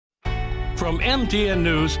From MTN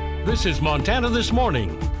News, this is Montana This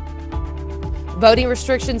Morning. Voting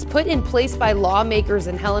restrictions put in place by lawmakers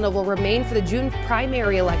in Helena will remain for the June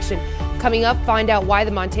primary election. Coming up, find out why the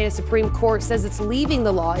Montana Supreme Court says it's leaving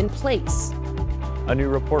the law in place. A new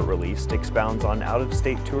report released expounds on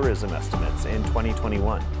out-of-state tourism estimates in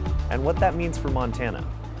 2021 and what that means for Montana.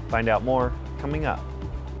 Find out more coming up.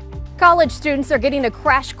 College students are getting a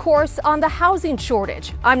crash course on the housing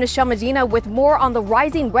shortage. I'm Nichelle Medina with more on the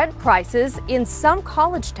rising rent prices in some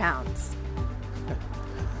college towns.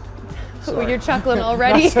 Well, you're chuckling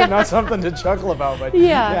already. not something to chuckle about, but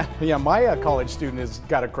yeah, my college student has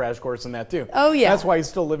got a crash course in that too. Oh yeah. That's why he's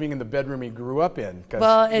still living in the bedroom he grew up in.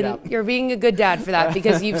 Well, and you're being a good dad for that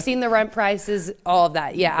because you've seen the rent prices, all of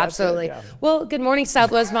that. Yeah, absolutely. Yeah. Well, good morning,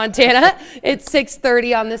 Southwest Montana. It's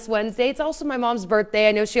 6:30 on this Wednesday. It's also my mom's birthday.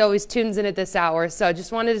 I know she always tunes in at this hour, so I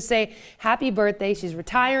just wanted to say happy birthday. She's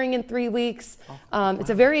retiring in 3 weeks.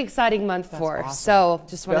 It's a very exciting month for her. Awesome. So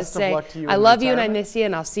just want to say I love you and I miss you,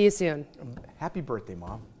 and I'll see you soon. Happy birthday,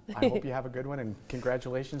 Mom. I hope you have a good one, and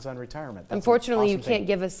congratulations on retirement. That's Unfortunately, awesome you can't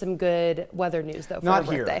give us some good weather news, though, for Not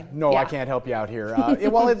her birthday. Here. No, yeah. I can't help you out here.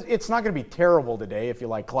 Well, it's not going to be terrible today if you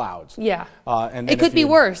like clouds. Yeah. And it could be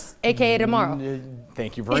worse, a.k.a. tomorrow.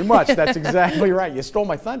 Thank you very much. That's exactly right. You stole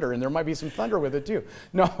my thunder, and there might be some thunder with it, too.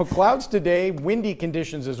 No, clouds today, windy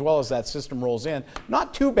conditions as well as that system rolls in.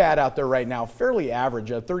 Not too bad out there right now, fairly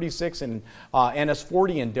average. 36 in NS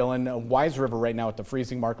 40 in Dillon, Wise River right now at the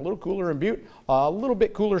freezing mark. A little cooler in Butte, a little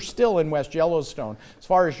bit cooler still in West Yellowstone. As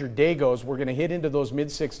far as your day goes, we're going to hit into those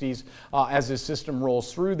mid-60s as this system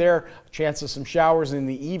rolls through there. Chance of some showers in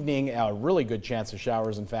the evening, a really good chance of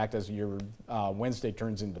showers, in fact, as your Wednesday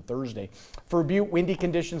turns into Thursday. For Butte, windy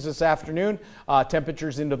conditions this afternoon,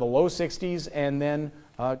 temperatures into the low 60s, and then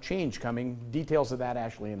change coming. Details of that,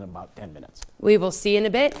 Ashley, in about 10 minutes. We will see in a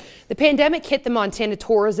bit. The pandemic hit the Montana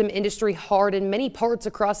tourism industry hard in many parts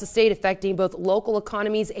across the state, affecting both local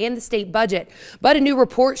economies and the state budget. But a new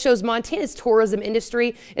report shows Montana's tourism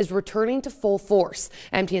industry is returning to full force.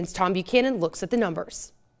 MTN's Tom Buchanan looks at the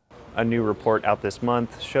numbers. A new report out this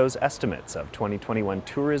month shows estimates of 2021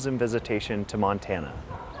 tourism visitation to Montana.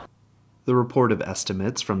 The report of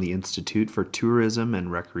estimates from the Institute for Tourism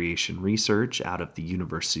and Recreation Research out of the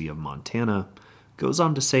University of Montana goes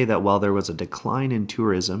on to say that while there was a decline in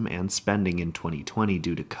tourism and spending in 2020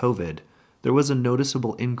 due to COVID, there was a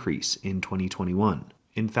noticeable increase in 2021.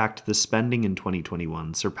 In fact, the spending in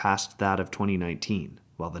 2021 surpassed that of 2019,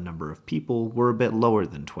 while the number of people were a bit lower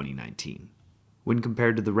than 2019. When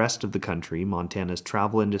compared to the rest of the country, Montana's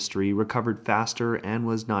travel industry recovered faster and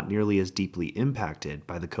was not nearly as deeply impacted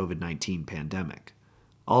by the COVID-19 pandemic.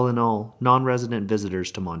 All in all, non-resident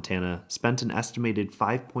visitors to Montana spent an estimated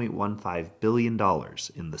 $5.15 billion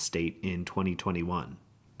in the state in 2021.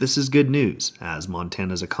 This is good news, as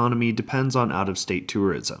Montana's economy depends on out-of-state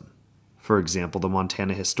tourism. For example, the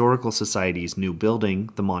Montana Historical Society's new building,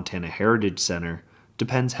 the Montana Heritage Center,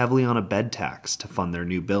 depends heavily on a bed tax to fund their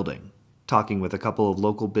new building. Talking with a couple of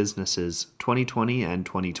local businesses, 2020 and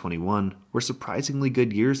 2021 were surprisingly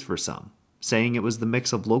good years for some, saying it was the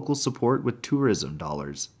mix of local support with tourism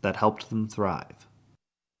dollars that helped them thrive.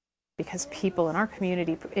 Because people in our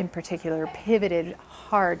community in particular pivoted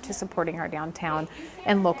hard to supporting our downtown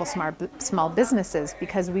and local small businesses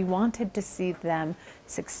because we wanted to see them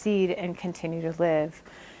succeed and continue to live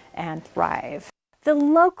and thrive. The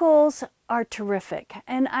locals are terrific,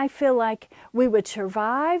 and I feel like we would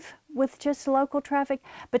survive with just local traffic,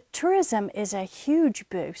 but tourism is a huge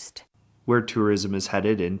boost. Where tourism is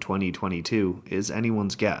headed in 2022 is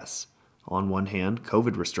anyone's guess. On one hand,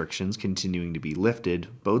 COVID restrictions continuing to be lifted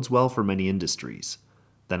bodes well for many industries.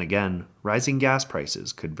 Then again, rising gas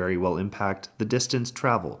prices could very well impact the distance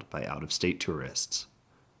traveled by out-of-state tourists.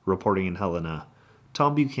 Reporting in Helena,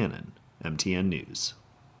 Tom Buchanan, MTN News.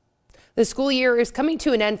 The school year is coming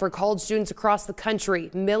to an end for college students across the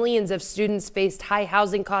country. Millions of students faced high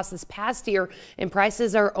housing costs this past year, and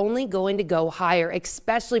prices are only going to go higher,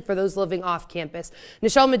 especially for those living off campus.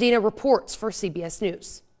 Nichelle Medina reports for CBS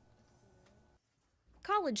News.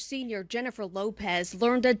 College senior Jennifer Lopez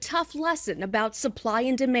learned a tough lesson about supply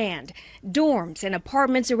and demand. Dorms and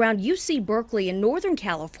apartments around UC Berkeley in Northern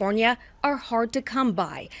California are hard to come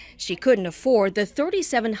by. She couldn't afford the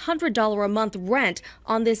 $3,700 a month rent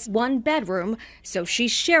on this one bedroom, so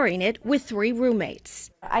she's sharing it with 3 roommates.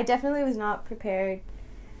 I definitely was not prepared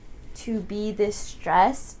to be this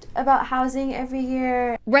stressed about housing every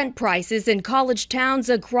year. Rent prices in college towns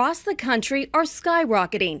across the country are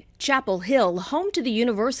skyrocketing. Chapel Hill, home to the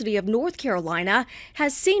University of North Carolina,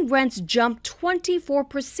 has seen rents jump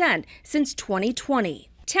 24% since 2020.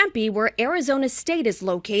 Tempe, where Arizona State is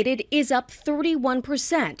located, is up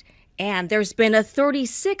 31%. And there's been a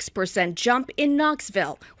 36% jump in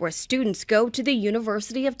Knoxville, where students go to the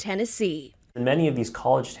University of Tennessee. In many of these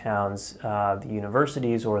college towns, the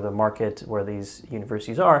universities or the market where these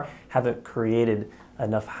universities are haven't created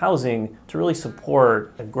enough housing to really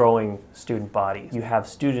support a growing student body. You have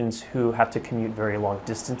students who have to commute very long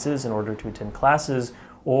distances in order to attend classes,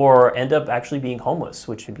 or end up actually being homeless,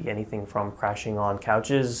 which could be anything from crashing on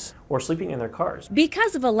couches or sleeping in their cars.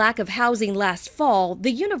 Because of a lack of housing last fall,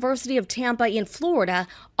 the University of Tampa in Florida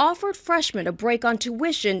offered freshmen a break on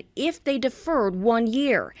tuition if they deferred 1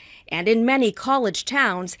 year. And in many college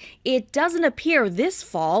towns, it doesn't appear this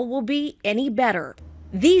fall will be any better.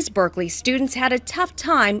 These Berkeley students had a tough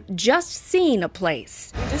time just seeing a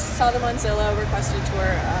place. We just saw them on Zillow, requested a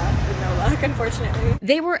tour, with no luck, unfortunately.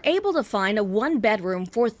 They were able to find a one-bedroom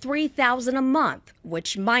for $3,000 a month,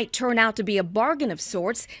 which might turn out to be a bargain of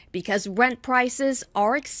sorts because rent prices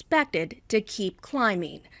are expected to keep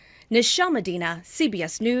climbing. Nichelle Medina,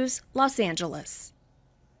 CBS News, Los Angeles.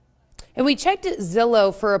 And we checked at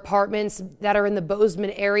Zillow for apartments that are in the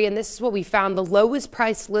Bozeman area, and this is what we found. The lowest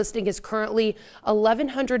price listing is currently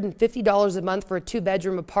 $1,150 a month for a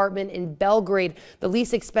 2-bedroom apartment in Belgrade. The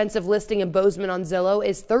least expensive listing in Bozeman on Zillow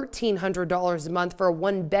is $1,300 a month for a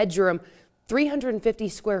 1-bedroom, 350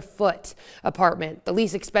 square foot apartment. The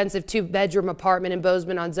least expensive 2-bedroom apartment in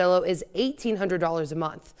Bozeman on Zillow is $1,800 a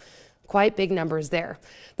month. Quite big numbers there.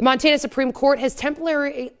 The Montana Supreme Court has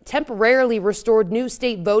temporarily restored new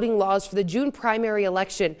state voting laws for the June primary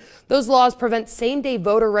election. Those laws prevent same-day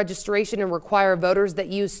voter registration and require voters that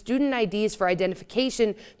use student IDs for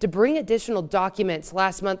identification to bring additional documents.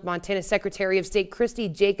 Last month, Montana Secretary of State Christy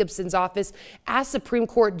Jacobson's office asked Supreme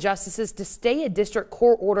Court justices to stay a district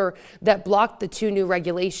court order that blocked the 2 new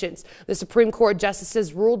regulations. The Supreme Court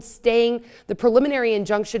justices ruled staying the preliminary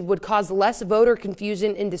injunction would cause less voter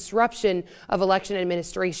confusion and disruption of election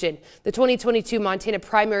administration. The 2022 Montana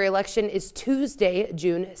primary election is Tuesday,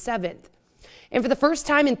 June 7th. And for the first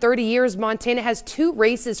time in 30 years, Montana has 2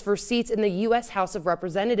 races for seats in the U.S. House of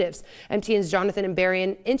Representatives. MTN's Jonathan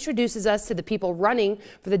Imbarian introduces us to the people running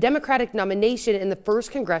for the Democratic nomination in the 1st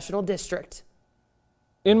Congressional District.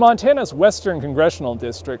 In Montana's Western Congressional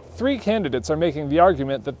District, 3 candidates are making the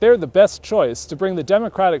argument that they're the best choice to bring the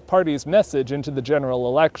Democratic Party's message into the general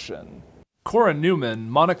election. Cora Newman,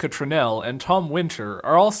 Monica Tranel, and Tom Winter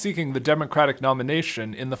are all seeking the Democratic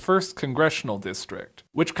nomination in the 1st Congressional District,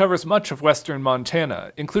 which covers much of western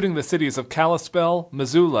Montana, including the cities of Kalispell,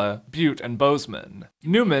 Missoula, Butte, and Bozeman.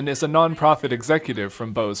 Newman is a nonprofit executive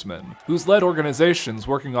from Bozeman, who's led organizations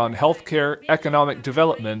working on healthcare, economic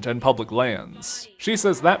development, and public lands. She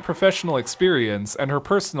says that professional experience and her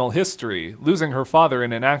personal history, losing her father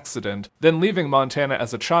in an accident, then leaving Montana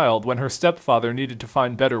as a child when her stepfather needed to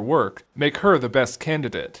find better work, make her the best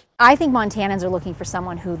candidate. I think Montanans are looking for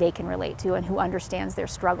someone who they can relate to and who understands their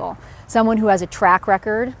struggle. Someone who has a track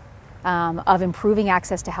record of improving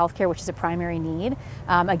access to health care, which is a primary need.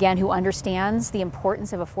 Again, who understands the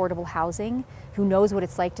importance of affordable housing, who knows what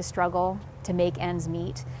it's like to struggle to make ends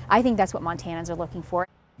meet. I think that's what Montanans are looking for.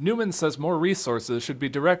 Newman says more resources should be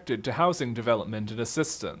directed to housing development and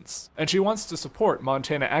assistance, and she wants to support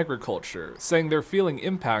Montana agriculture, saying they're feeling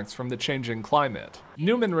impacts from the changing climate.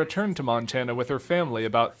 Newman returned to Montana with her family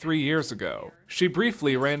about 3 years ago. She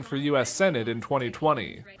briefly ran for U.S. Senate in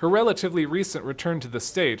 2020. Her relatively recent return to the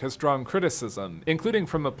state has drawn criticism, including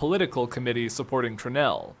from a political committee supporting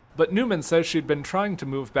Tranel. But Newman says she'd been trying to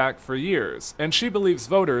move back for years, and she believes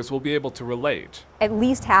voters will be able to relate. At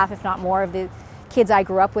least half, if not more, of the kids I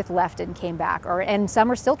grew up with left and came back, and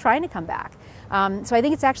some are still trying to come back. So I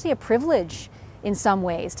think it's actually a privilege in some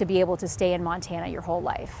ways to be able to stay in Montana your whole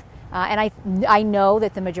life. And I know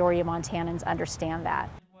that the majority of Montanans understand that.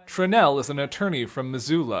 Tranel is an attorney from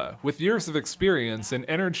Missoula with years of experience in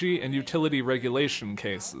energy and utility regulation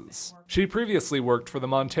cases. She previously worked for the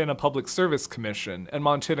Montana Public Service Commission and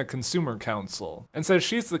Montana Consumer Council, and says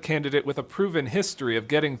she's the candidate with a proven history of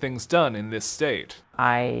getting things done in this state.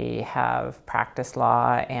 I have practiced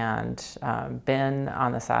law and been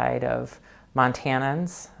on the side of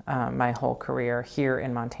Montanans my whole career here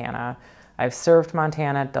in Montana. I've served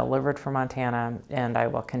Montana, delivered for Montana, and I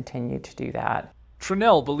will continue to do that.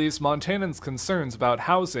 Tranel believes Montanans' concerns about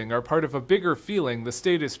housing are part of a bigger feeling the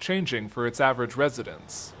state is changing for its average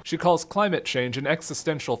residents. She calls climate change an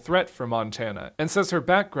existential threat for Montana and says her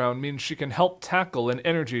background means she can help tackle an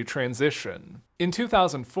energy transition. In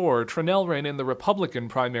 2004, Tranel ran in the Republican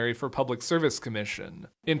primary for Public Service Commission.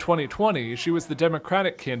 In 2020, she was the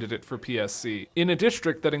Democratic candidate for PSC, in a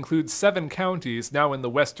district that includes 7 counties now in the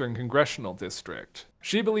Western Congressional District.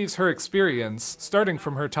 She believes her experience, starting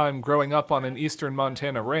from her time growing up on an eastern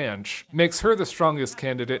Montana ranch, makes her the strongest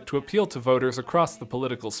candidate to appeal to voters across the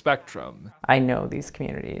political spectrum. I know these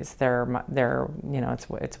communities. They're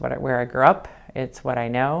it's where I grew up. It's what I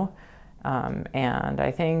know. And I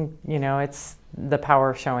think, it's the power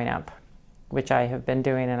of showing up, which I have been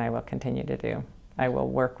doing and I will continue to do. I will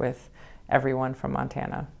work with everyone from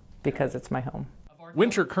Montana because it's my home.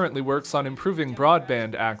 Winter currently works on improving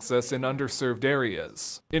broadband access in underserved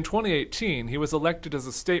areas. In 2018, he was elected as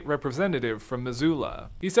a state representative from Missoula.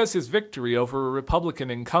 He says his victory over a Republican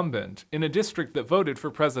incumbent in a district that voted for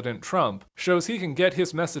President Trump shows he can get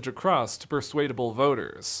his message across to persuadable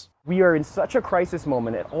voters. We are in such a crisis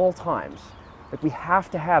moment at all times that we have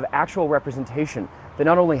to have actual representation that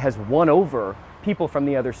not only has won over people from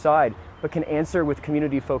the other side, but can answer with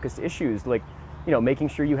community-focused issues like, making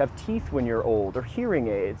sure you have teeth when you're old, or hearing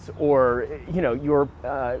aids, or,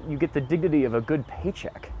 you get the dignity of a good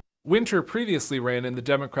paycheck. Winter previously ran in the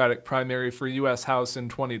Democratic primary for U.S. House in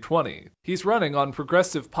 2020. He's running on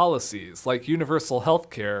progressive policies like universal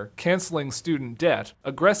health care, canceling student debt,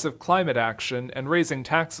 aggressive climate action, and raising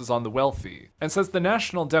taxes on the wealthy, and says the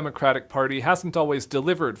National Democratic Party hasn't always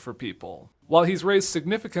delivered for people. While he's raised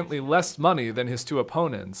significantly less money than his 2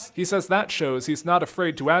 opponents, he says that shows he's not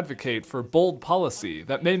afraid to advocate for bold policy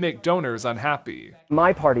that may make donors unhappy.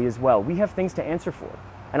 My party as well, we have things to answer for.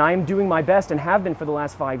 And I am doing my best, and have been for the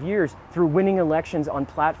last 5 years, through winning elections on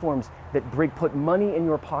platforms that put money in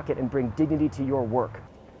your pocket and bring dignity to your work.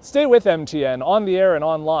 Stay with MTN on the air and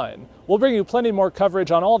online. We'll bring you plenty more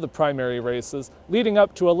coverage on all the primary races leading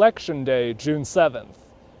up to Election Day, June 7th.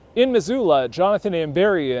 In Missoula, Jonathan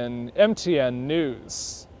Amberian, MTN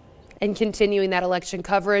News. And continuing that election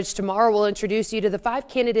coverage, tomorrow we'll introduce you to the 5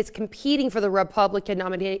 candidates competing for the Republican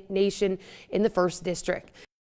nomination in the 1st District.